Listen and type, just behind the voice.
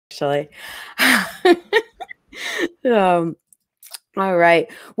actually. All right.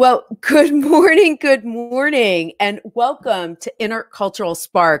 Well, good morning, and welcome to Intercultural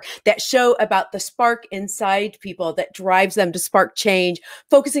Spark, that show about the spark inside people that drives them to spark change,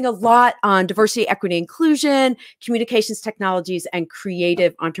 focusing a lot on diversity, equity, inclusion, communications technologies, and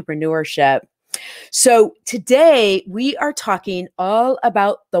creative entrepreneurship. So today we are talking all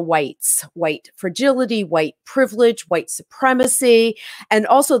about the whites, white fragility, white privilege, white supremacy, and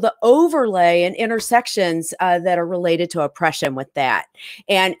also the overlay and intersections that are related to oppression with that.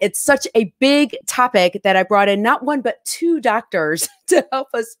 And it's such a big topic that I brought in not one, but two doctors to help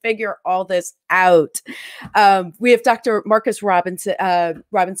us figure all this out. We have Dr. Marcus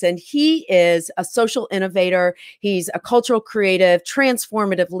Robinson. He is a social innovator. He's a cultural creative,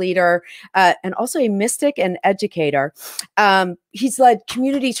 transformative leader, and also a mystic and educator. He's led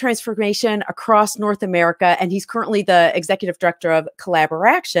community transformation across North America, and he's currently the executive director of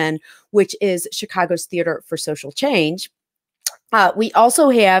Collaboraction, which is Chicago's Theater for Social Change. We also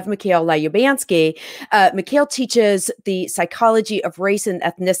have Mikhail Lyubansky. Mikhail teaches the psychology of race and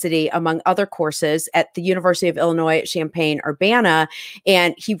ethnicity, among other courses, at the University of Illinois at Champaign, Urbana,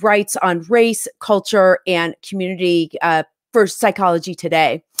 and he writes on race, culture, and community for Psychology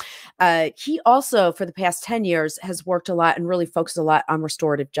Today. He also, for the past 10 years, has worked a lot and really focused a lot on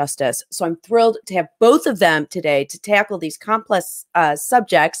restorative justice. So I'm thrilled to have both of them today to tackle these complex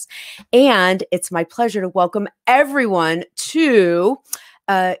subjects. And it's my pleasure to welcome everyone to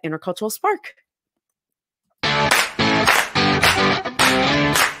Intercultural Spark.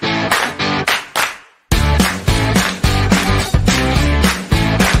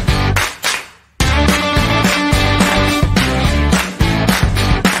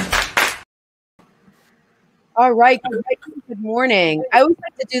 All right. Good morning. I always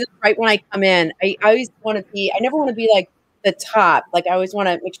like to do this right when I come in. I always want to be, I never want to be like the top. Like I always want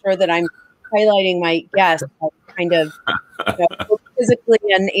to make sure that I'm highlighting my guests kind of physically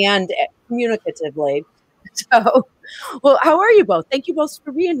and communicatively. So, well, how are you both? Thank you both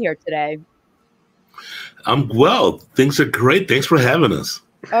for being here today. I'm well. Things are great. Thanks for having us.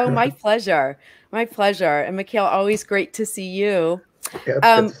 Oh, my pleasure. My pleasure. And Mikhail, always great to see you. Yeah,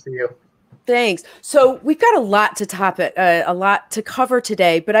 it's good to see you. Thanks. So we've got a lot to cover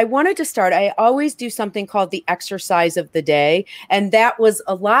today, but I wanted to start. I always do something called the exercise of the day. And that was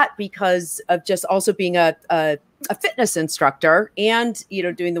a lot because of just also being a fitness instructor and,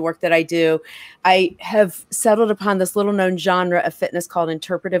 doing the work that I do. I have settled upon this little known genre of fitness called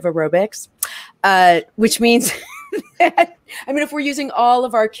interpretive aerobics, which means that, if we're using all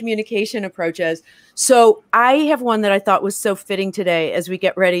of our communication approaches. So I have one that I thought was so fitting today as we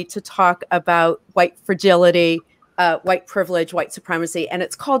get ready to talk about white fragility, white privilege, white supremacy, and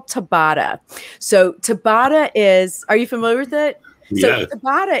it's called Tabata. So Tabata is, are you familiar with it? So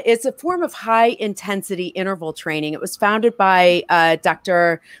Tabata is a form of high intensity interval training. It was founded by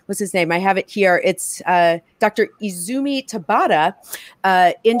Dr. What's his name? I have it here. It's Dr. Izumi Tabata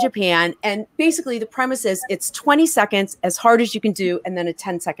in Japan. And basically the premise is it's 20 seconds as hard as you can do and then a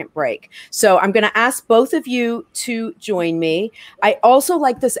 10-second break. So I'm going to ask both of you to join me. I also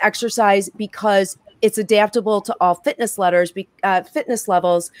like this exercise because it's adaptable to all fitness levels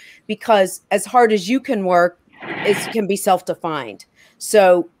because as hard as you can work, it can be self-defined.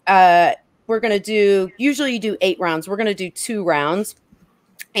 So we're going to do, usually you do 8 rounds. We're going to do 2 rounds.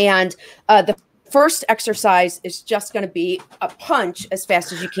 And the first exercise is just going to be a punch as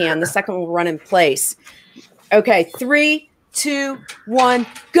fast as you can. The second will run in place. Okay, 3, 2, 1,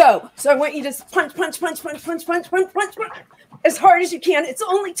 go. So I want you to punch as hard as you can. It's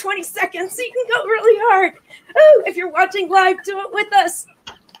only 20 seconds, so you can go really hard. Ooh, if you're watching live, do it with us.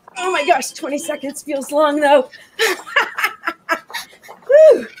 Oh my gosh, 20 seconds feels long though.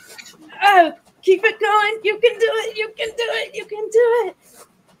 Woo. Oh, keep it going. You can do it. You can do it. You can do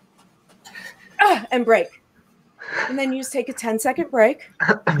it. And break. And then you just take a 10-second break.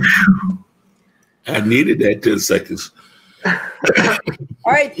 I needed that 10 seconds.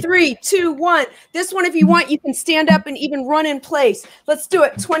 All right, 3, 2, 1. This one, if you want, you can stand up and even run in place. Let's do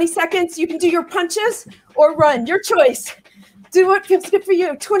it. 20 seconds. You can do your punches or run. Your choice. Do what feels good for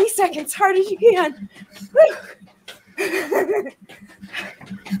you. 20 seconds, hard as you can.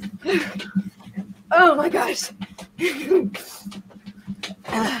 Oh my gosh.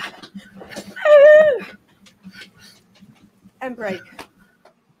 And break.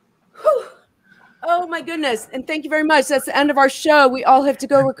 Whew. Oh my goodness. And thank you very much. That's the end of our show. We all have to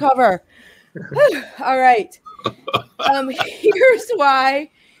go recover. All right. Here's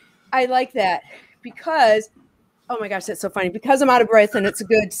why I like that. Because oh my gosh, that's so funny. Because I'm out of breath and it's a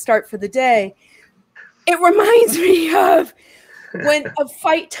good start for the day. It reminds me of when a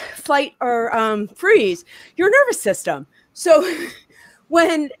fight, flight, or freeze, your nervous system. So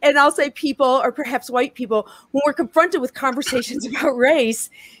and I'll say people, or perhaps white people, when we're confronted with conversations about race,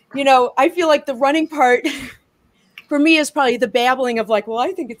 I feel like the running part for me is probably the babbling of like, well,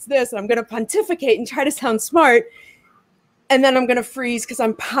 I think it's this, and I'm going to pontificate and try to sound smart. And then I'm going to freeze because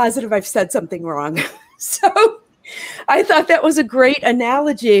I'm positive I've said something wrong. So I thought that was a great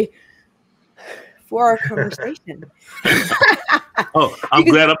analogy for our conversation. Oh, I'm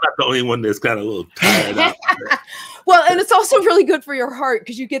glad I'm not the only one that's kind of a little tired out. Well, and it's also really good for your heart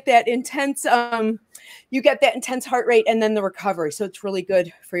because you get that intense heart rate and then the recovery. So it's really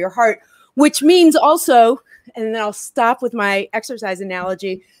good for your heart, which means also, and then I'll stop with my exercise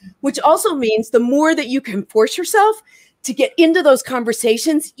analogy, which also means the more that you can force yourself to get into those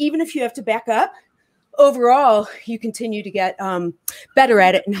conversations, even if you have to back up, overall, you continue to get better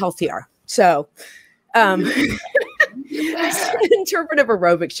at it and healthier. So interpretive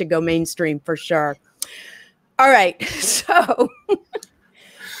aerobics should go mainstream for sure. All right. So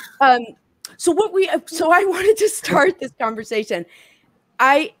so I wanted to start this conversation.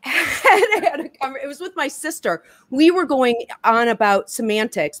 I had it was with my sister. We were going on about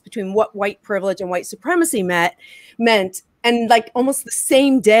semantics between what white privilege and white supremacy meant. And like almost the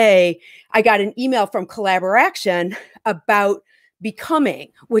same day, I got an email from Collaboraction about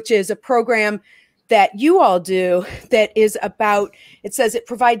Becoming, which is a program that you all do that is about, it says it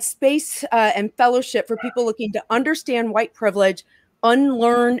provides space and fellowship for people looking to understand white privilege,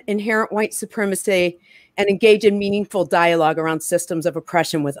 unlearn inherent white supremacy, and engage in meaningful dialogue around systems of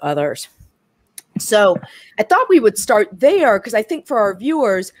oppression with others. So I thought we would start there because I think for our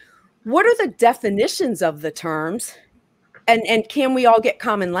viewers, what are the definitions of the terms? And can we all get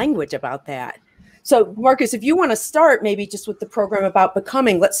common language about that? So Marcus, if you want to start maybe just with the program about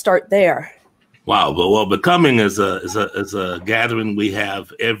Becoming, let's start there. Wow. Well, Becoming is a gathering we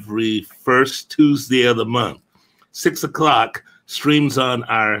have every first Tuesday of the month, 6 o'clock. Streams on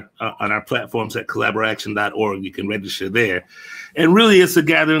our platforms at collaboration.org. You can register there. And really, it's a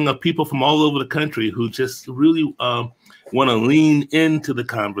gathering of people from all over the country who just really want to lean into the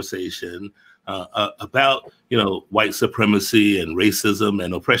conversation about, white supremacy and racism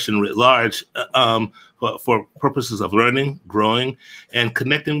and oppression writ large for purposes of learning, growing, and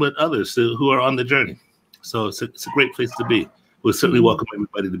connecting with others who are on the journey. So it's a great place to be. We'll certainly welcome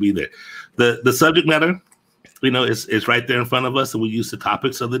everybody to be there. The subject matter, it's right there in front of us, and we use the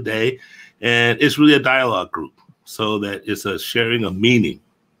topics of the day, and it's really a dialogue group, so that it's a sharing of meaning.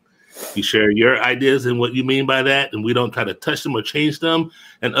 You share your ideas and what you mean by that, and we don't try to touch them or change them,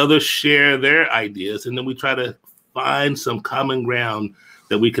 and others share their ideas, and then we try to find some common ground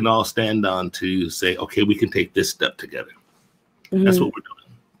that we can all stand on to say, okay, we can take this step together. Mm-hmm. That's what we're doing.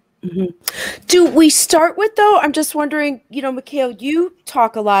 Mm-hmm. Do we start with, though, I'm just wondering, Mikhail, you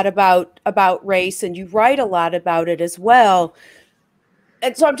talk a lot about race and you write a lot about it as well.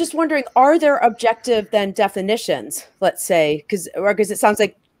 And so I'm just wondering, are there objective then definitions, let's say, because it sounds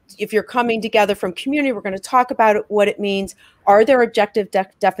like if you're coming together from community, we're going to talk about it, what it means. Are there objective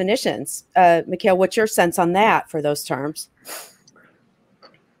definitions? Mikhail, what's your sense on that for those terms?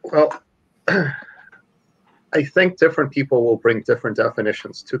 Well, I think different people will bring different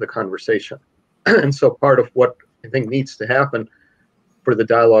definitions to the conversation. And so part of what I think needs to happen for the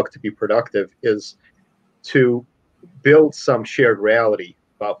dialogue to be productive is to build some shared reality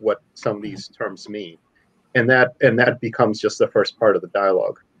about what some of these terms mean. And that becomes just the first part of the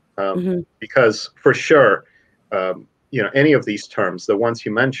dialogue. Because for sure, any of these terms, the ones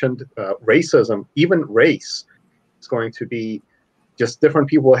you mentioned, racism, even race, is going to be just different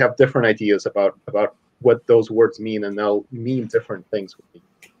people have different ideas about what those words mean, and they'll mean different things.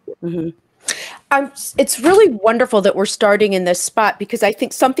 It's really wonderful that we're starting in this spot, because I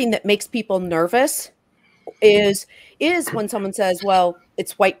think something that makes people nervous is when someone says, well,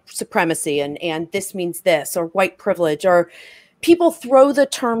 it's white supremacy and this means this, or white privilege, or people throw the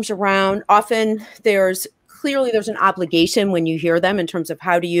terms around. Often there's an obligation when you hear them in terms of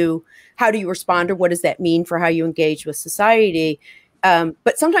how do you respond, or what does that mean for how you engage with society.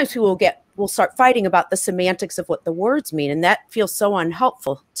 But sometimes people will start fighting about the semantics of what the words mean, and that feels so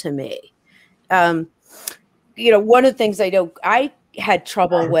unhelpful to me. One of the things I know I had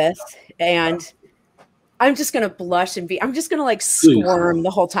trouble with, and I'm just going to blush and I'm just going to like squirm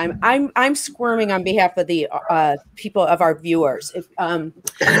the whole time. I'm squirming on behalf of the people of our viewers. And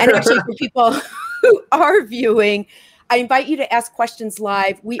actually for people who are viewing, I invite you to ask questions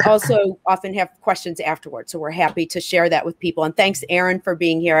live. We also often have questions afterwards, so we're happy to share that with people. And thanks, Aaron, for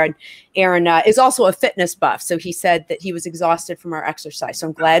being here. And Aaron is also a fitness buff, so he said that he was exhausted from our exercise. So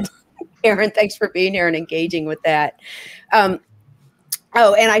I'm glad, Aaron, thanks for being here and engaging with that.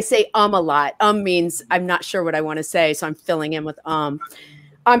 Oh, and I say a lot. Means I'm not sure what I want to say, so I'm filling in with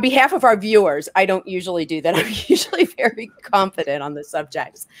On behalf of our viewers, I don't usually do that. I'm usually very confident on the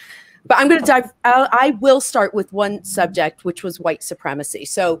subjects. But I'm going to dive, I will start with one subject, which was white supremacy.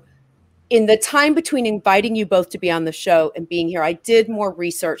 So in the time between inviting you both to be on the show and being here, I did more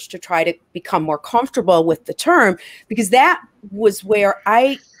research to try to become more comfortable with the term, because that was where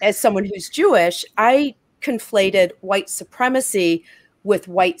I, as someone who's Jewish, I conflated white supremacy with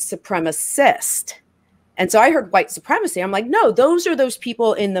white supremacist. And so I heard white supremacy. I'm like, no, those are those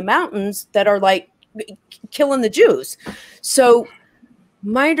people in the mountains that are like killing the Jews. So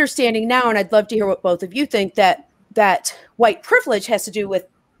my understanding now, and I'd love to hear what both of you think, that white privilege has to do with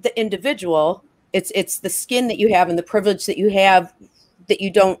the individual. It's the skin that you have and the privilege that you have that you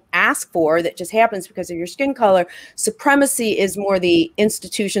don't ask for, that just happens because of your skin color. Supremacy is more the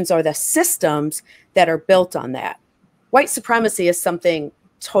institutions or the systems that are built on that. White supremacy is something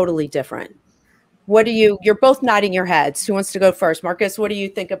totally different. What do you're both nodding your heads. Who wants to go first? Marcus, what do you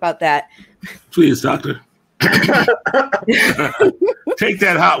think about that? Please, doctor. Take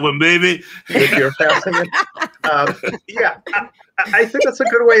that hot one, baby. If you're passing it. Yeah, I think that's a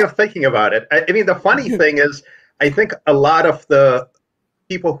good way of thinking about it. I mean, the funny thing is, I think a lot of the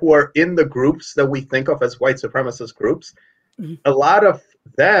people who are in the groups that we think of as white supremacist groups, a lot of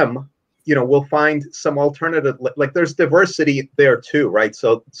them, you know, will find some alternative, like there's diversity there too, right?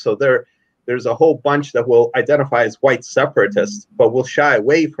 So there's a whole bunch that will identify as white separatists, but will shy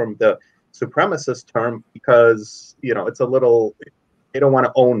away from the supremacist term because, you know, it's a little, they don't want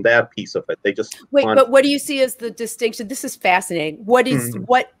to own that piece of it. They just but what do you see as the distinction? This is fascinating. What is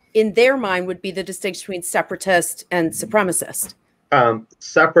what in their mind would be the distinction between separatist and supremacist?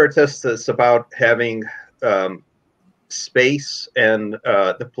 Separatist is about having space and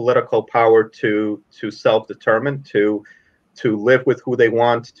the political power to self-determine, to live with who they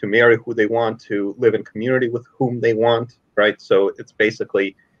want, to marry who they want, to live in community with whom they want, right? So it's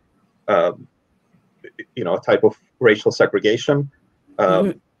basically, you know, a type of racial segregation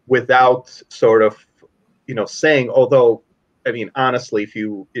without sort of, you know, saying, although, I mean, honestly, if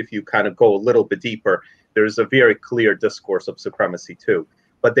you kind of go a little bit deeper, there's a very clear discourse of supremacy too,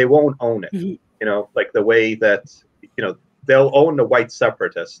 but they won't own it, you know, like the way that, you know, they'll own the white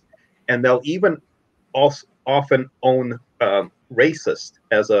separatist, and they'll even also often own racist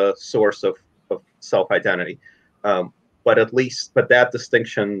as a source of self-identity. But that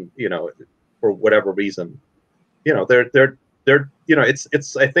distinction, you know, for whatever reason, you know, they're you know,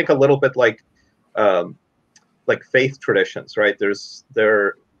 it's I think a little bit like faith traditions, right?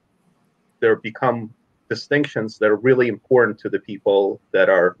 There become distinctions that are really important to the people that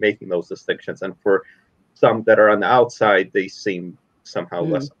are making those distinctions, and for some that are on the outside, they seem somehow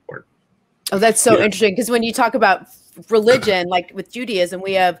less important. Oh, that's so interesting, because when you talk about religion, like with Judaism,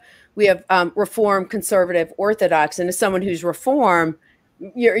 we have Reform, Conservative, Orthodox, and as someone who's Reform,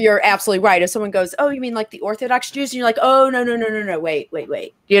 you're absolutely right. If someone goes, "Oh, you mean like the Orthodox Jews?" and you're like, "Oh, no, wait,"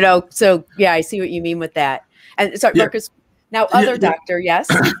 you know. So yeah, I see what you mean with that. And sorry, Marcus. Now, doctor, yes.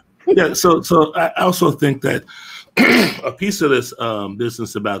 Yeah. So I also think that a piece of this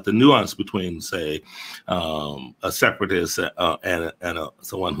business about the nuance between, say, a separatist and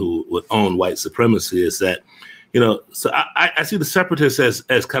someone who would own white supremacy is that, you know, so I see the separatists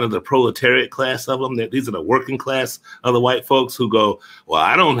as kind of the proletariat class of them. These are the working class of the white folks who go, well,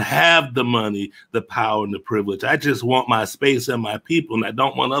 I don't have the money, the power, and the privilege. I just want my space and my people, and I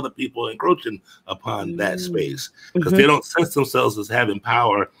don't want other people encroaching upon that space, because they don't sense themselves as having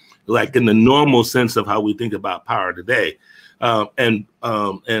power, like in the normal sense of how we think about power today. And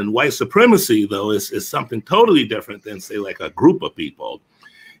white supremacy, though, is something totally different than, say, like a group of people.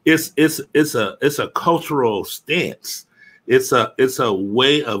 It's a cultural stance. It's a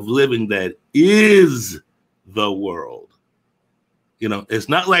way of living that is the world. You know, it's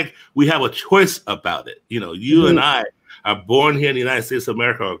not like we have a choice about it. You know, you and I are born here in the United States of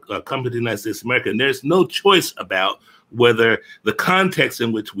America, or come to the United States of America, and there's no choice about whether the context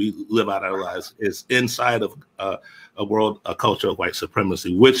in which we live out our lives is inside of a culture of white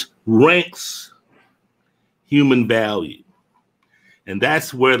supremacy, which ranks human value. And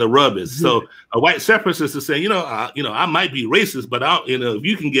that's where the rub is. So a white separatist is saying, I might be racist, but if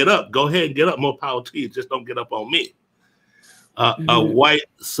you can get up, go ahead and get up. More power to you. Just don't get up on me. A white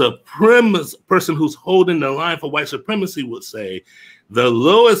supremacist person who's holding the line for white supremacy would say, the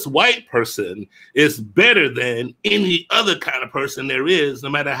lowest white person is better than any other kind of person there is, no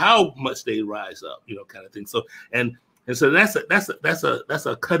matter how much they rise up, kind of thing. So and so that's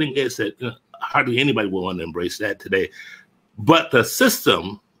a cutting edge that hardly anybody will want to embrace that today. But the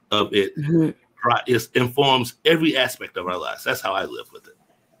system of it informs every aspect of our lives. That's how I live with it.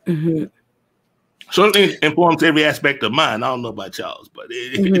 Mm-hmm. Certainly informs every aspect of mine. I don't know about y'all's, but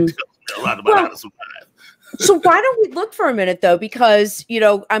it tells me a lot about how to survive. So why don't we look for a minute though? Because, you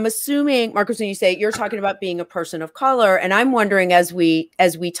know, I'm assuming, Marcus, when you say you're talking about being a person of color, and I'm wondering as we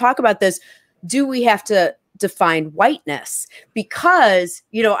talk about this, do we have to define whiteness? Because,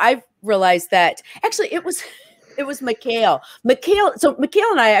 you know, I've realized that actually it was Mikhail. So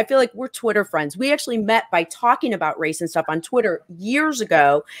Mikhail and I feel like we're Twitter friends. We actually met by talking about race and stuff on Twitter years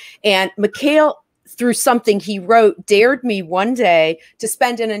ago. And Mikhail, through something he wrote, dared me one day to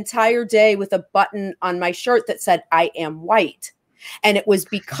spend an entire day with a button on my shirt that said, "I am white." And it was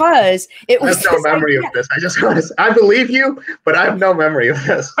because it was. I have no memory of this. I just want to say, I believe you, but I have no memory of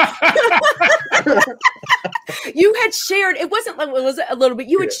this. You had shared, it wasn't like, was it a little bit,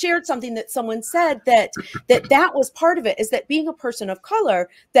 you had shared something that someone said that was part of it, is that being a person of color,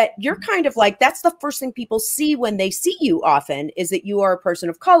 that you're kind of like, that's the first thing people see when they see you often, is that you are a person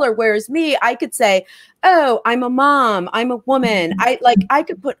of color. Whereas me, I could say, oh, I'm a mom, I'm a woman. I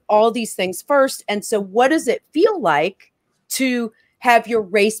could put all these things first. And so what does it feel like to have your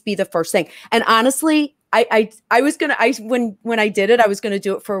race be the first thing? And honestly, when I did it, I was going to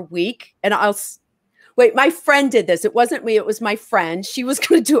do it for a week, and wait, my friend did this. It wasn't me. It was my friend. She was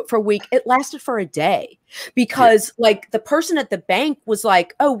going to do it for a week. It lasted for a day because like the person at the bank was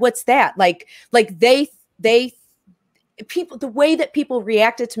like, oh, what's that? Like people, the way that people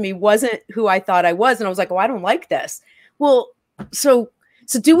reacted to me wasn't who I thought I was. And I was like, oh, I don't like this. Well, so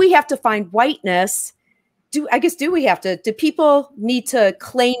do we have to find whiteness? Do people need to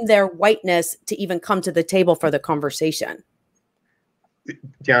claim their whiteness to even come to the table for the conversation?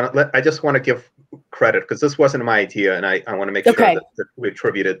 Diana, I just want to give credit because this wasn't my idea, and I want to make sure that we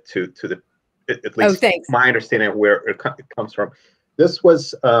attribute it to the at least my understanding of where it comes from. This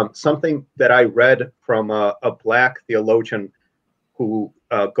was something that I read from a Black theologian who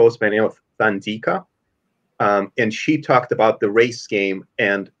goes by the name of Thandika, and she talked about the race game,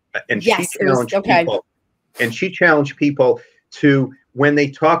 and she challenged people. And she challenged people to, when they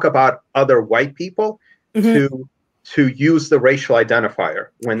talk about other white people, to use the racial identifier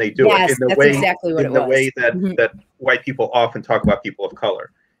when they do it, in the way that white people often talk about people of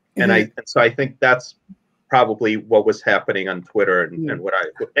color. And so I think that's probably what was happening on Twitter and what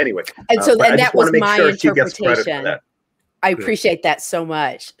anyway. And so and that was my interpretation. She gets credit for that. I appreciate that so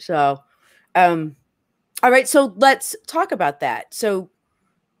much. So, all right. So let's talk about that. So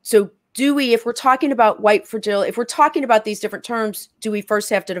do we, if we're talking about white fragility, if we're talking about these different terms, do we first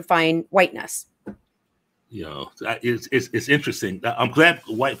have to define whiteness? You know, it's interesting. I'm glad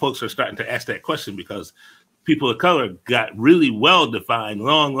white folks are starting to ask that question, because people of color got really well defined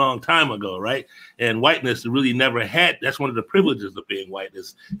long time ago, right? And whiteness really never had. That's one of the privileges of being white,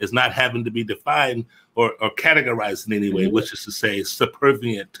 is not having to be defined or categorized in any way, which is to say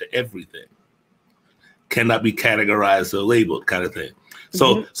subservient to everything. Cannot be categorized or labeled, kind of thing.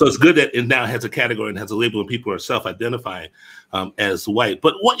 So it's good that it now has a category and has a label, and people are self-identifying as white.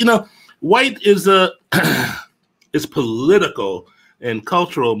 But white is is political and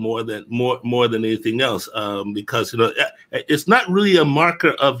cultural more than anything else, because it's not really a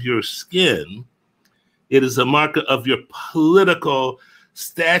marker of your skin. It is a marker of your political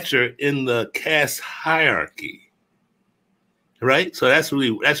stature in the caste hierarchy. Right, so that's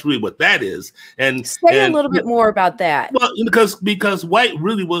really what that is. And say a little bit more about that. Well, because white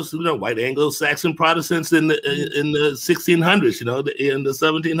really was, white Anglo-Saxon Protestants in the 1600s, in the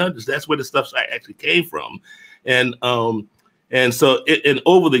 1700s. That's where the stuff actually came from, and so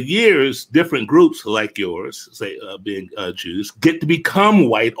over the years, different groups like yours, say being Jews, get to become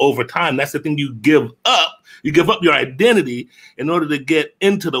white over time. That's the thing you give up. You give up your identity in order to get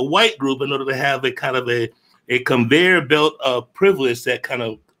into the white group, in order to have a kind of a conveyor belt of privilege that kind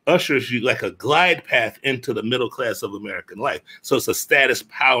of ushers you like a glide path into the middle class of American life. So it's a status,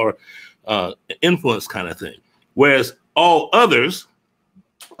 power, influence kind of thing. Whereas all others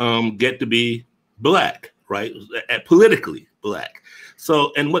get to be Black, right? Politically Black.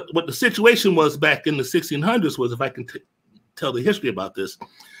 So, and what the situation was back in the 1600s was, if I can tell the history about this,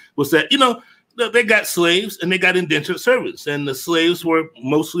 was that, they got slaves and they got indentured servants, and the slaves were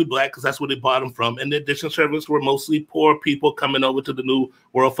mostly Black because that's where they bought them from, and the indentured servants were mostly poor people coming over to the New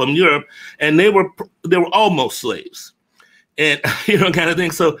World from Europe, and they were almost slaves, and kind of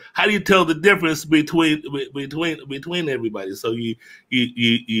thing. So how do you tell the difference between everybody? So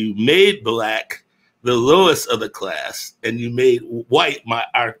you made Black the lowest of the class, and you made white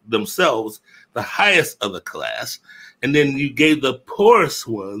themselves the highest of the class, and then you gave the poorest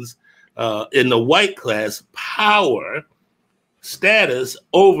ones in the white class power status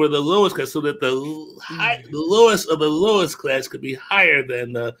over the lowest class, so that the lowest of the lowest class could be higher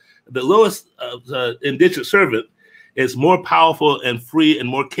than the lowest of the indentured servant is more powerful and free and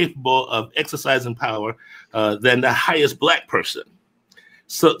more capable of exercising power than the highest Black person.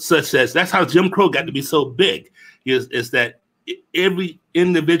 So, such as that's how Jim Crow got to be so big, is that every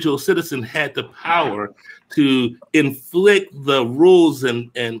individual citizen had the power to inflict the rules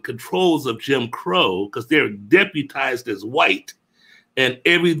and controls of Jim Crow because they're deputized as white, and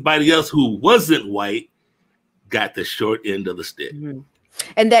everybody else who wasn't white got the short end of the stick. Mm-hmm.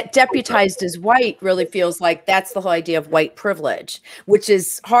 And that deputized as white really feels like that's the whole idea of white privilege, which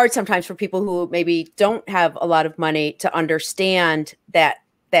is hard sometimes for people who maybe don't have a lot of money to understand that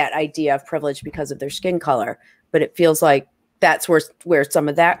idea of privilege because of their skin color. But it feels like that's where some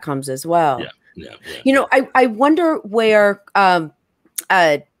of that comes as well. Yeah. You know, I wonder where I'm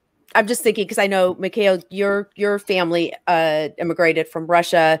just thinking, because I know, Mikhail, your family immigrated from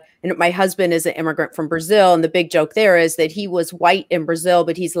Russia, and my husband is an immigrant from Brazil. And the big joke there is that he was white in Brazil,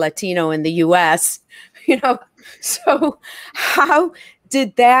 but he's Latino in the US, you know? So how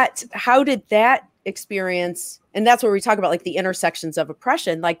did that experience, and that's where we talk about like the intersections of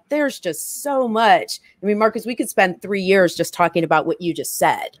oppression, like there's just so much. I mean, Marcus, we could spend 3 years just talking about what you just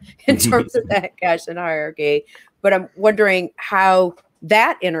said in terms of that caste and hierarchy, but I'm wondering how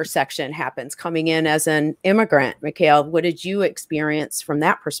that intersection happens coming in as an immigrant. Mikhail, what did you experience from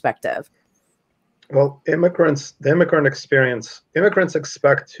that perspective? Well, immigrants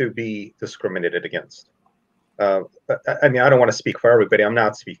expect to be discriminated against. I mean, I don't want to speak for everybody. I'm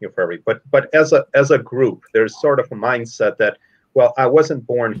not speaking for everybody, but as a group, there's sort of a mindset that, well, I wasn't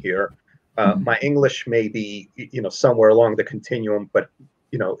born here. My English may be, you know, somewhere along the continuum, but,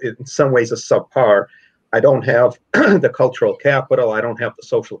 you know, in some ways is subpar. I don't have the cultural capital. I don't have the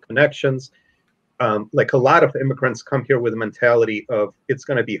social connections. Like a lot of immigrants come here with a mentality of it's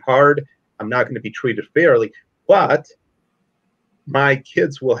going to be hard. I'm not going to be treated fairly, but my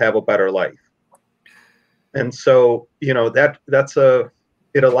kids will have a better life. And so, you know,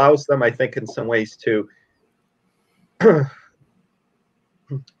 it allows them, I think, in some ways to,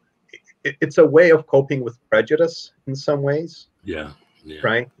 it's a way of coping with prejudice in some ways. Yeah.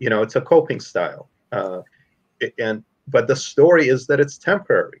 Right. You know, it's a coping style. But the story is that it's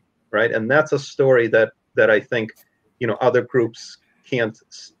temporary, right? And that's a story that I think, you know, other groups can't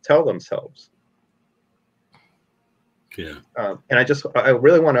tell themselves. Yeah. And I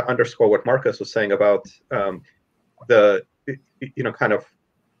really want to underscore what Marcus was saying about the, you know, kind of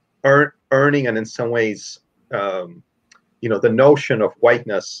earning, and in some ways, you know, the notion of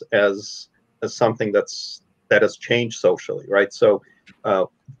whiteness as something that has changed socially, right? So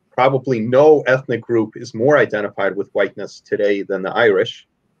probably no ethnic group is more identified with whiteness today than the Irish,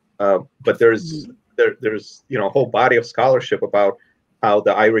 but there's you know, a whole body of scholarship about how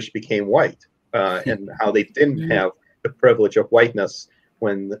the Irish became white and how they didn't have the privilege of whiteness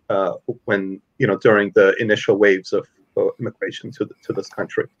when you know, during the initial waves of immigration to this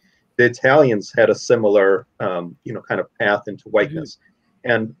country. The Italians had a similar you know, kind of path into whiteness.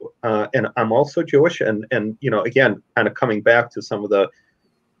 And I'm also Jewish, and you know, again, kind of coming back to some of the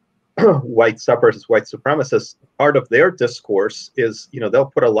white separatists, white supremacists, part of their discourse is, you know,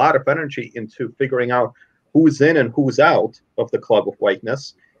 they'll put a lot of energy into figuring out who's in and who's out of the club of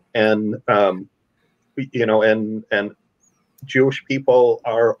whiteness, and you know, and Jewish people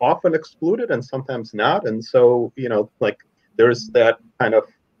are often excluded and sometimes not, and so, you know, like there's that kind of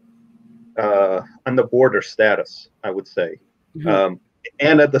on the border status, I would say,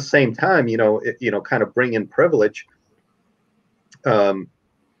 and at the same time, you know, kind of bring in privilege.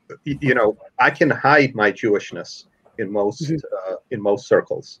 You know, I can hide my Jewishness in most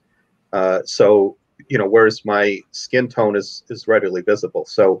circles. So, you know, whereas my skin tone is readily visible.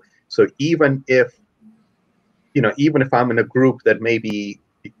 So even if I'm in a group that maybe,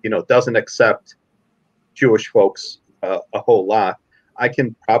 you know, doesn't accept Jewish folks a whole lot, I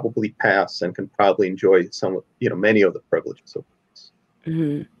can probably pass and can probably enjoy some, you know, many of the privileges of this.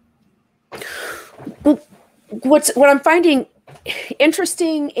 Well, what I'm finding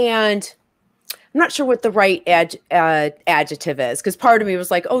interesting, and I'm not sure what the right adjective is, because part of me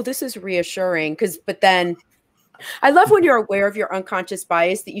was like, oh, this is reassuring, but then I love when you're aware of your unconscious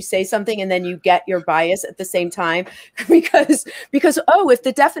bias, that you say something and then you get your bias at the same time, because oh, if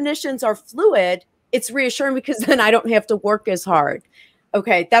the definitions are fluid, it's reassuring because then I don't have to work as hard.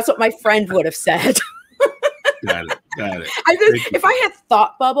 Okay, that's what my friend would have said. Got it. I think if I had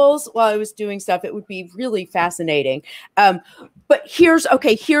thought bubbles while I was doing stuff, it would be really fascinating. But here's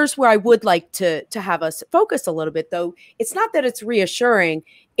where I would like to have us focus a little bit, though. It's not that it's reassuring.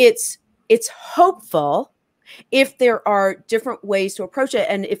 It's hopeful. if there are different ways to approach it,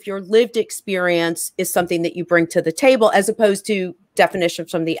 and if your lived experience is something that you bring to the table, as opposed to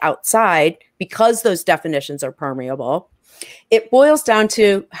definitions from the outside, because those definitions are permeable, it boils down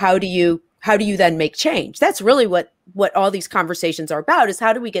to how do you then make change? That's really what all these conversations are about, is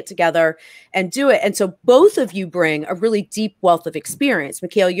how do we get together and do it? And so both of you bring a really deep wealth of experience.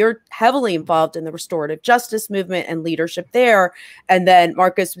 Mikhail, you're heavily involved in the restorative justice movement and leadership there. And then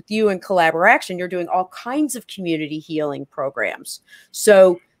Marcus, with you in Collaboraction, you're doing all kinds of community healing programs.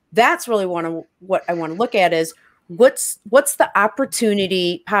 So that's really what I want to look at is what's the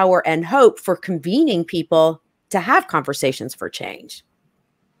opportunity, power, and hope for convening people to have conversations for change?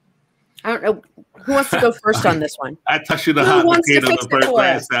 I don't know who wants to go first on this one. I touched you the hot potato the first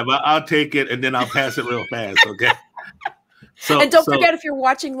last time. I'll take it and then I'll pass it real fast. Okay. And don't forget, if you're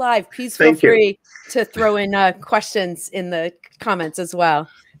watching live, please feel free to throw in questions in the comments as well.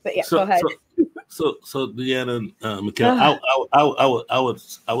 But yeah, go ahead. So Deanna, Mikhail,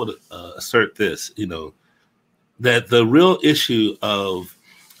 I would assert this. That the real issue of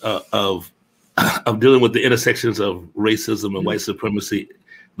dealing with the intersections of racism and white supremacy,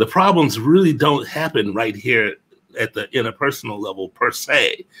 the problems really don't happen right here at the interpersonal level per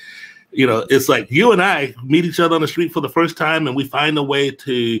se. It's like you and I meet each other on the street for the first time, and we find a way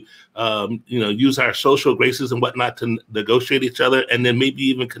to, use our social graces and whatnot to negotiate each other, and then maybe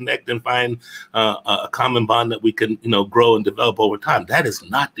even connect and find a common bond that we can, grow and develop over time. That is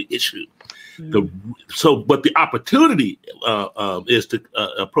not the issue. But the opportunity is to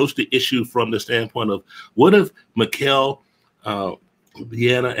approach the issue from the standpoint of what if Mikhail,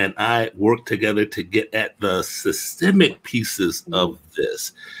 Deanna, and I work together to get at the systemic pieces of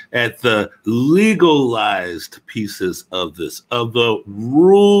this, at the legalized pieces of this, of the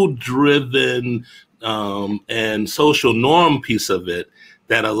rule-driven and social norm piece of it,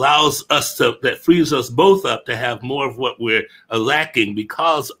 that allows us that frees us both up to have more of what we're lacking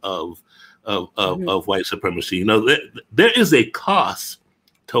because of white supremacy. There is a cost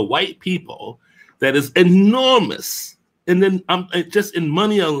to white people that is enormous. And then just in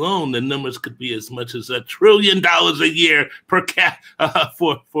money alone, the numbers could be as much as $1 trillion a year per cap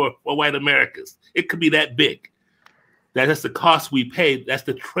for white Americans. It could be that big. That's the cost we pay. That's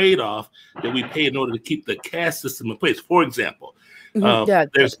the trade-off that we pay in order to keep the caste system in place. For example,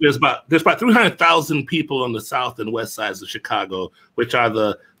 there's about 300,000 people on the south and west sides of Chicago, which are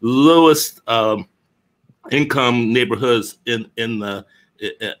the lowest income neighborhoods in the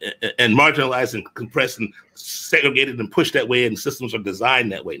and marginalized and compressed and segregated and pushed that way, and systems are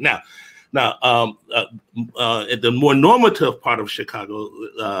designed that way. Now, at the more normative part of Chicago,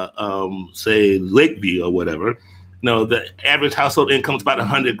 say Lakeview or whatever, the average household income is about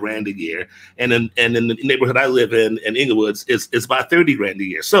 $100,000 a year, and in the neighborhood I live in Inglewoods, it's about $30,000 a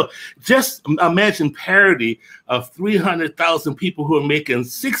year. So just imagine parity of 300,000 people who are making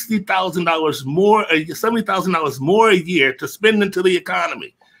 $60,000 more, $70,000 more a year to spend into the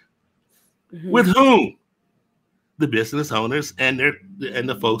economy. With whom? The business owners and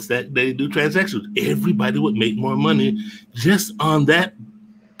the folks that they do transactions. Everybody would make more money just on that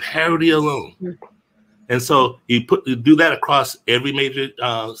parity alone. And so you do that across every major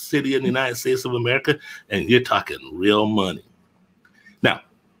city in the United States of America, and you're talking real money. Now,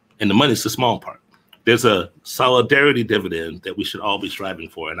 and the money's the small part. There's a solidarity dividend that we should all be striving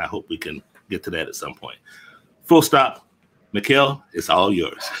for, and I hope we can get to that at some point. Full stop. Mikhail, it's all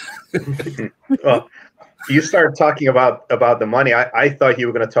yours. Well, you started talking about the money. I thought you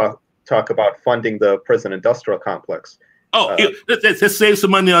were going to talk about funding the prison industrial complex. Oh, let's save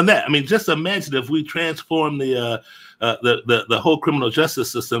some money on that. I mean, just imagine if we transform the whole criminal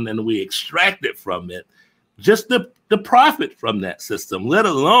justice system and we extract it from it, just the profit from that system, let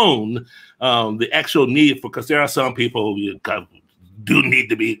alone the actual need for, because there are some people who do need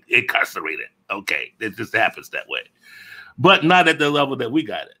to be incarcerated. Okay, it just happens that way, but not at the level that we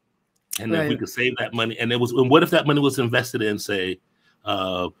got it. And if we could save that money, and what if that money was invested in, say,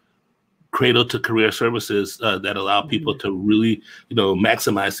 cradle to career services that allow people to really,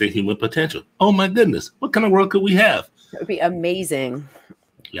 maximize their human potential. Oh my goodness, what kind of world could we have? That would be amazing.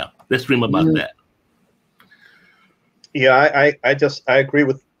 Yeah, let's dream about that. Yeah, I agree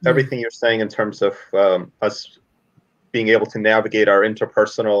with everything you're saying in terms of us being able to navigate our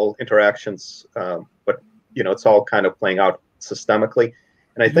interpersonal interactions, but it's all kind of playing out systemically.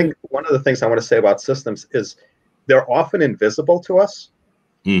 And I think one of the things I want to say about systems is they're often invisible to us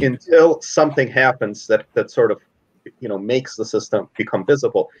until something happens that sort of, makes the system become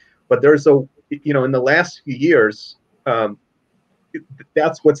visible. But there's in the last few years,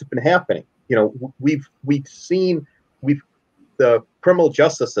 that's what's been happening. We've seen the the criminal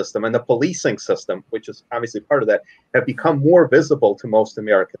justice system and the policing system, which is obviously part of that, have become more visible to most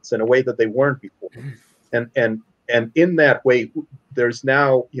Americans in a way that they weren't before. And in that way, there's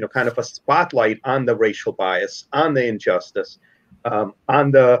now, you know, kind of a spotlight on the racial bias, on the injustice,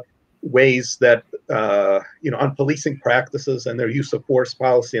 on the ways that, you know, on policing practices and their use of force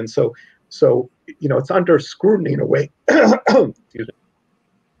policy. And so, you know, it's under scrutiny in a way excuse me,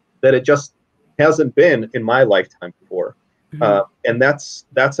 that it just hasn't been in my lifetime before. And that's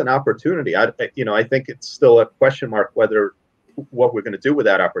an opportunity. You know, I think it's still a question mark whether what we're going to do with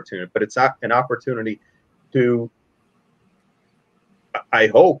that opportunity, but it's an opportunity to, I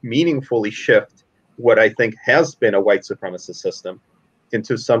hope, meaningfully shift what I think has been a white supremacist system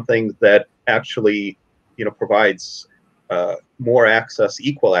into something that actually, you know, provides more access,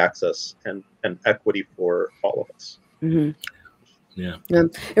 equal access, and equity for all of us. Yeah.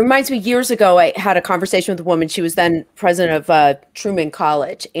 It reminds me, years ago, I had a conversation with a woman. She was then president of Truman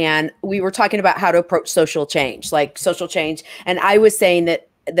College. And we were talking about how to approach social change, like social change. And I was saying that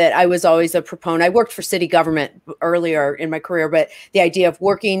I was always a proponent. I worked for city government earlier in my career, but the idea of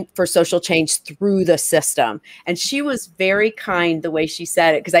working for social change through the system. And she was very kind the way she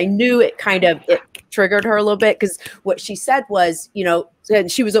said it, because I knew it triggered her a little bit, because what she said was, you know,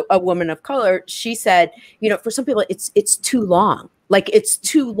 and she was a woman of color. She said, you know, for some people, it's too long. Like, it's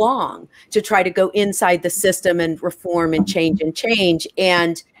too long to try to go inside the system and reform and change.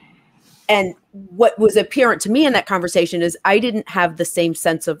 And what was apparent to me in that conversation is I didn't have the same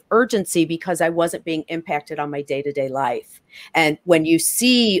sense of urgency because I wasn't being impacted on my day-to-day life. And when you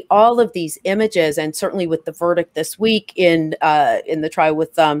see all of these images, and certainly with the verdict this week in the trial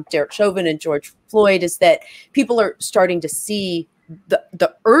with Derek Chauvin and George Floyd, is that people are starting to see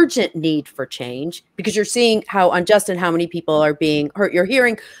the urgent need for change, because you're seeing how unjust and how many people are being hurt. You're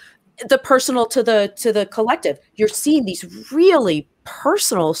hearing the personal to the collective. You're seeing these really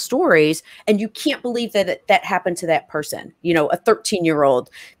personal stories, and you can't believe that that happened to that person. You know, a 13-year-old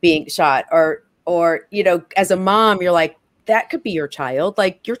being shot, or you know, as a mom, you're like, that could be your child.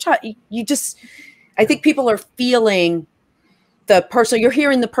 Like, your child. I think people are feeling the personal. You're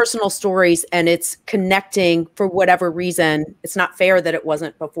hearing the personal stories, and it's connecting for whatever reason. It's not fair that it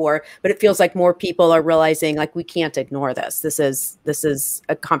wasn't before, but it feels like more people are realizing, like, we can't ignore this. This is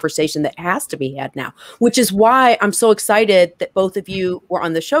a conversation that has to be had now, which is why I'm so excited that both of you were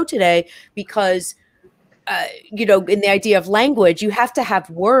on the show today, because you know, in the idea of language, you have to have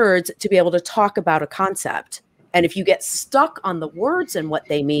words to be able to talk about a concept. And if you get stuck on the words and what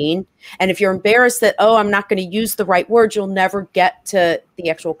they mean, and if you're embarrassed that, oh, I'm not going to use the right words, you'll never get to the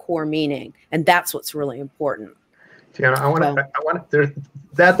actual core meaning. And that's what's really important. Tiana, I want to,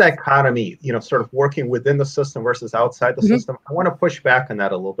 that dichotomy, you know, sort of working within the system versus outside the system. I want to push back on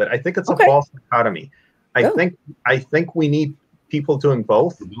that a little bit. I think it's a false dichotomy. I think we need people doing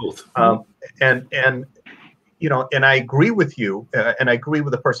both. And you know, and I agree with you, and I agree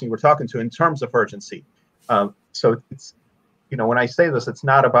with the person you were talking to in terms of urgency. So it's, you know, when I say this, it's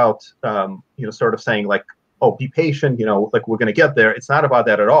not about, you know, sort of saying like, oh, be patient, you know, like we're going to get there. It's not about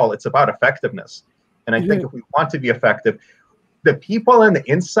that at all. It's about effectiveness. And I think if we want to be effective, the people on the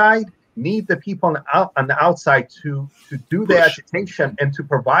inside need the people on the outside to do the agitation and to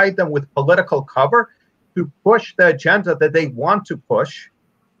provide them with political cover to push the agenda that they want to push,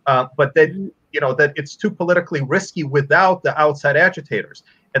 but that, you know, that it's too politically risky without the outside agitators.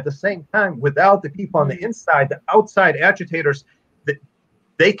 At the same time, without the people on the inside, the outside agitators,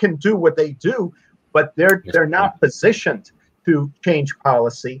 they can do what they do, but they're not positioned to change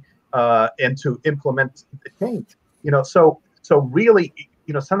policy and to implement the change. You know, so really,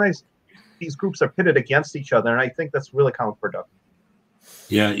 you know, sometimes these groups are pitted against each other, and I think that's really counterproductive.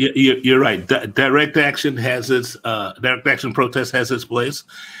 Yeah, you're right. Direct action has its direct action protest has its place.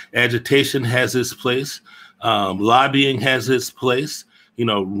 Agitation has its place. Lobbying has its place. You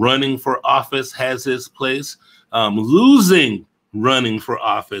know, running for office has its place. Losing running for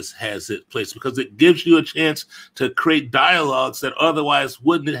office has its place, because it gives you a chance to create dialogues that otherwise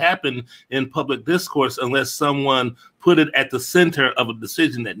wouldn't happen in public discourse unless someone put it at the center of a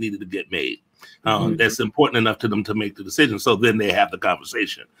decision that needed to get made. That's important enough to them to make the decision. So then they have the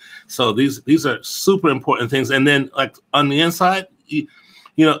conversation. So these are super important things. And then, like, on the inside, you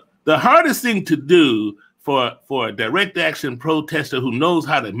know, the hardest thing to do for a direct action protester who knows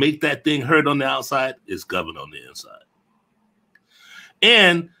how to make that thing heard on the outside is govern on the inside.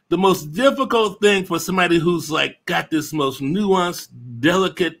 And the most difficult thing for somebody who's like got this most nuanced,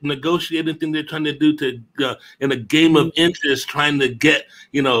 delicate, negotiating thing they're trying to do to in a game of interest, trying to get,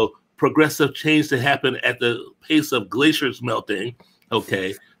 you know, progressive change to happen at the pace of glaciers melting,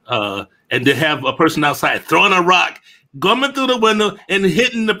 okay, and to have a person outside throwing a rock, coming through the window and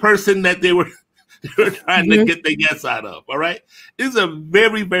hitting the person that they were trying to get the yes out of. All right, these are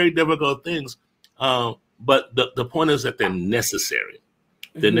very, very difficult things, but the point is that they're necessary.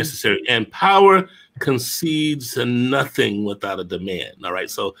 They're necessary, and power concedes to nothing without a demand. All right,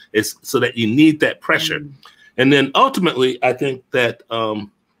 so it's so that you need that pressure, and then ultimately, I think that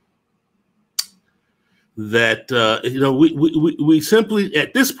you know, we simply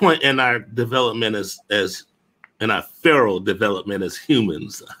at this point in our development as in our feral development as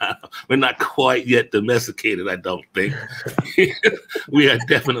humans, we're not quite yet domesticated. I don't think we are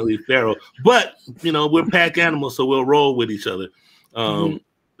definitely feral, but you know, we're pack animals, so we'll roll with each other.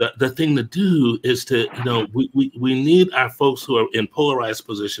 The thing to do is to, you know, we need our folks who are in polarized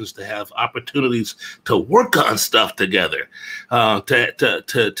positions to have opportunities to work on stuff together,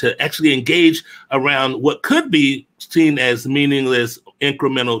 to actually engage around what could be seen as meaningless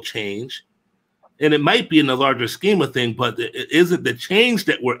incremental change. And it might be in the larger scheme of things, but it isn't the change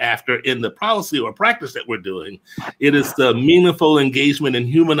that we're after in the policy or practice that we're doing. It is the meaningful engagement and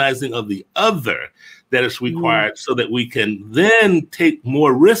humanizing of the other that is required so that we can then take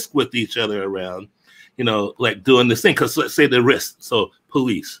more risk with each other around, you know, like doing this thing. Because let's say the risk. So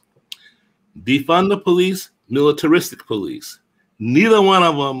police, defund the police, militaristic police. Neither one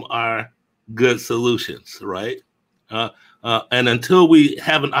of them are good solutions, right? And until we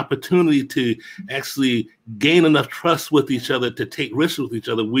have an opportunity to actually gain enough trust with each other to take risks with each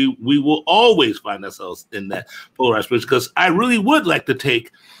other, we will always find ourselves in that polarized position. Because I really would like to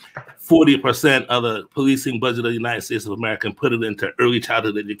take 40% of the policing budget of the United States of America and put it into early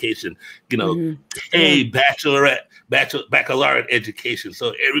childhood education, you know, baccalaureate education.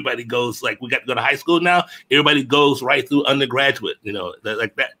 So everybody goes, like, we got to go to high school now. Everybody goes right through undergraduate, you know,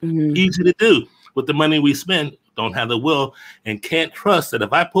 like that. Easy to do with the money we spend. Don't have the will and can't trust that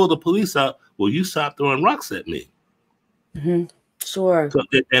if I pull the police out, will you stop throwing rocks at me? Sure. So,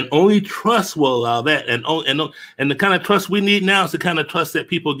 and only trust will allow that. And the kind of trust we need now is the kind of trust that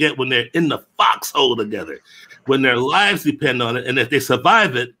people get when they're in the foxhole together, when their lives depend on it. And if they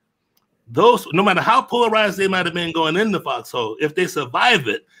survive it, those, no matter how polarized they might have been going in the foxhole, if they survive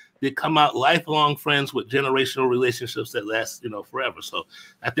it, they come out lifelong friends with generational relationships that last, you know, forever. So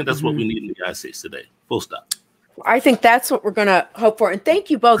I think that's what we need in the United States today. Full stop. I think that's what we're going to hope for. And thank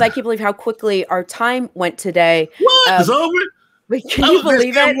you both. I can't believe how quickly our time went today. What? It's over? Can you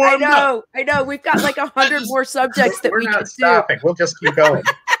believe it? I know. We've got like 100 more subjects that we can stopping. We'll just keep going.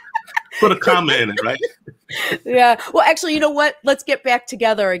 Put a comma in it, right? Yeah. Well, actually, you know what? Let's get back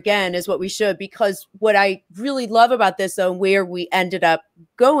together again is what we should, because what I really love about this, though, and where we ended up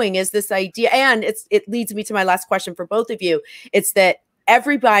going is this idea. And it leads me to my last question for both of you. It's that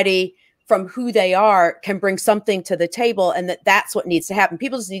everybody from who they are can bring something to the table, and that's what needs to happen.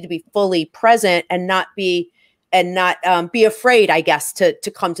 People just need to be fully present and not be afraid, I guess,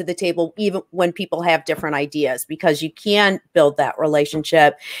 to come to the table, even when people have different ideas, because you can build that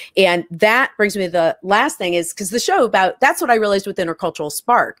relationship. And that brings me to the last thing is, because the show that's what I realized with Intercultural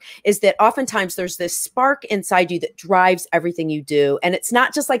Spark is that oftentimes there's this spark inside you that drives everything you do. And it's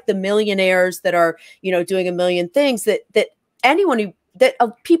not just like the millionaires that are, you know, doing a million things, that anyone who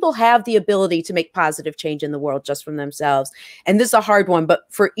people have the ability to make positive change in the world just from themselves. And this is a hard one, but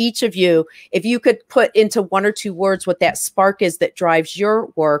for each of you, if you could put into 1 or 2 words what that spark is that drives your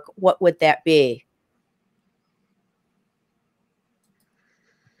work, what would that be?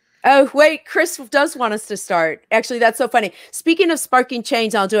 Oh, wait, Chris does want us to start. Actually, that's so funny. Speaking of sparking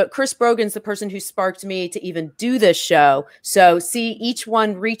change, I'll do it. Chris Brogan's the person who sparked me to even do this show. So see, each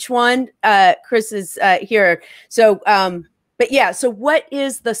one reach one. Chris is here. So, but yeah, so what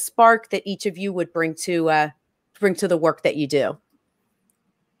is the spark that each of you would bring to the work that you do?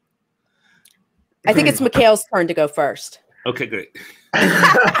 I think it's Mikhail's turn to go first. Okay, great.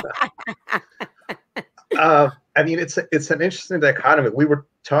 I mean, it's an interesting dichotomy. We were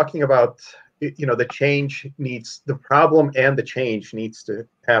talking about, you know, the problem and the change needs to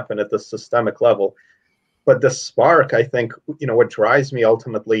happen at the systemic level. But the spark, I think, you know, what drives me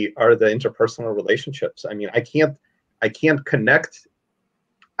ultimately are the interpersonal relationships. I mean, I can't connect.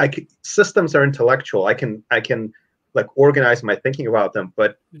 Systems are intellectual. I can like organize my thinking about them,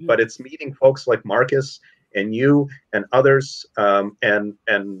 but it's meeting folks like Marcus and you and others,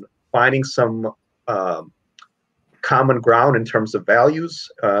 and finding some common ground in terms of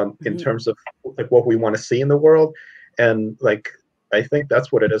values, in terms of like what we want to see in the world, and like I think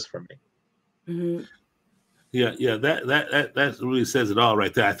that's what it is for me. Yeah, that really says it all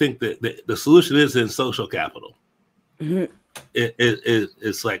right there. I think that the solution is in social capital.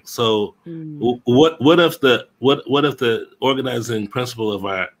 It's like, so what if the organizing principle of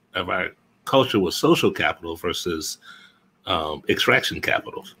our culture was social capital versus extraction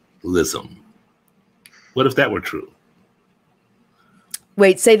capitalism. What if that were true?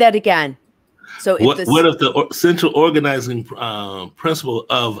 Wait, say that again. So what if the central organizing principle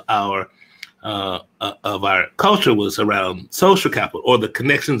of our culture was around social capital, or the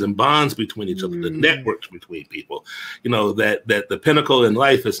connections and bonds between each other, the networks between people? You know, that the pinnacle in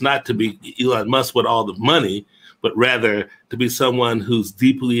life is not to be Elon Musk with all the money, but rather to be someone who's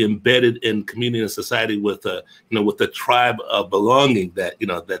deeply embedded in community and society with a, you know, with a tribe of belonging, that, you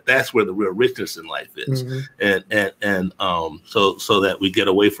know, that's where the real richness in life is. And so that we get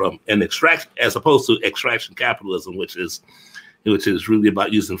away from an extraction, as opposed to extraction capitalism, which is really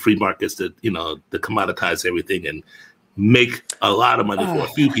about using free markets to, you know, to commoditize everything and make a lot of money for a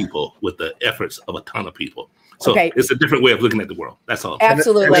few people with the efforts of a ton of people. So it's a different way of looking at the world. That's all.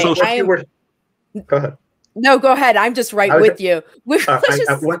 Absolutely. Go ahead. No, go ahead. I'm just with you.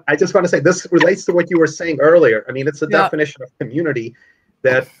 I just want to say this relates to what you were saying earlier. I mean, it's a definition of community,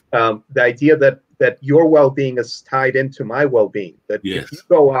 that the idea that your well-being is tied into my well-being. That if you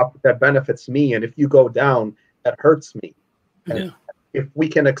go up, that benefits me, and if you go down, that hurts me. And if we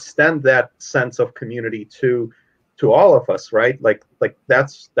can extend that sense of community to all of us, right? Like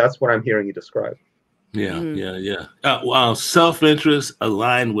that's what I'm hearing you describe. Self-interest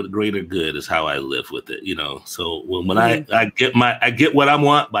aligned with greater good is how I live with it, you know. So when I get what I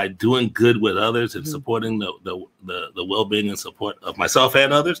want by doing good with others and supporting the well-being and support of myself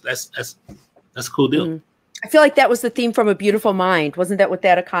and others, that's a cool deal. I feel like that was the theme from A Beautiful Mind. Wasn't that what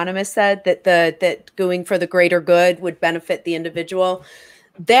that economist said? That going for the greater good would benefit the individual.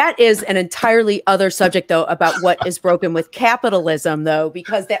 That is an entirely other subject, though, about what is broken with capitalism, though,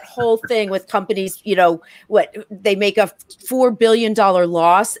 because that whole thing with companies, you know, what they make a $4 billion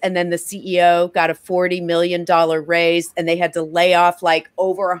loss, and then the CEO got a $40 million raise, and they had to lay off like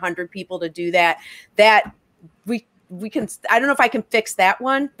over 100 people to do that. That we can, I don't know if I can fix that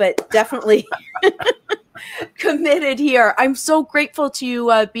one, but definitely committed here. I'm so grateful to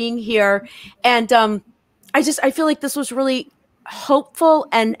you being here. And I feel like this was really hopeful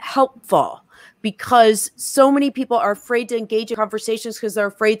and helpful, because so many people are afraid to engage in conversations because they're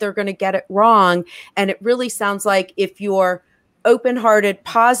afraid they're going to get it wrong. And it really sounds like if you're open-hearted,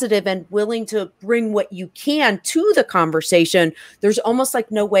 positive, and willing to bring what you can to the conversation, there's almost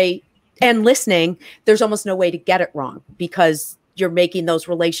like no way, and listening, there's almost no way to get it wrong, because you're making those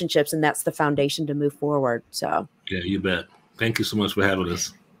relationships, and that's the foundation to move forward. So yeah, you bet. Thank you so much for having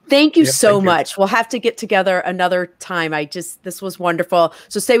us. Thank you so much. We'll have to get together another time. This was wonderful.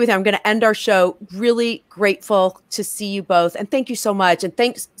 So stay with me. I'm going to end our show. Really grateful to see you both. And thank you so much. And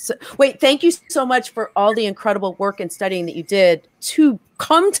thank you so much for all the incredible work and studying that you did to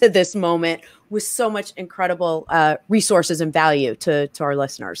come to this moment with so much incredible resources and value to our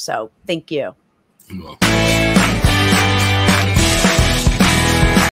listeners. So thank you. You're welcome.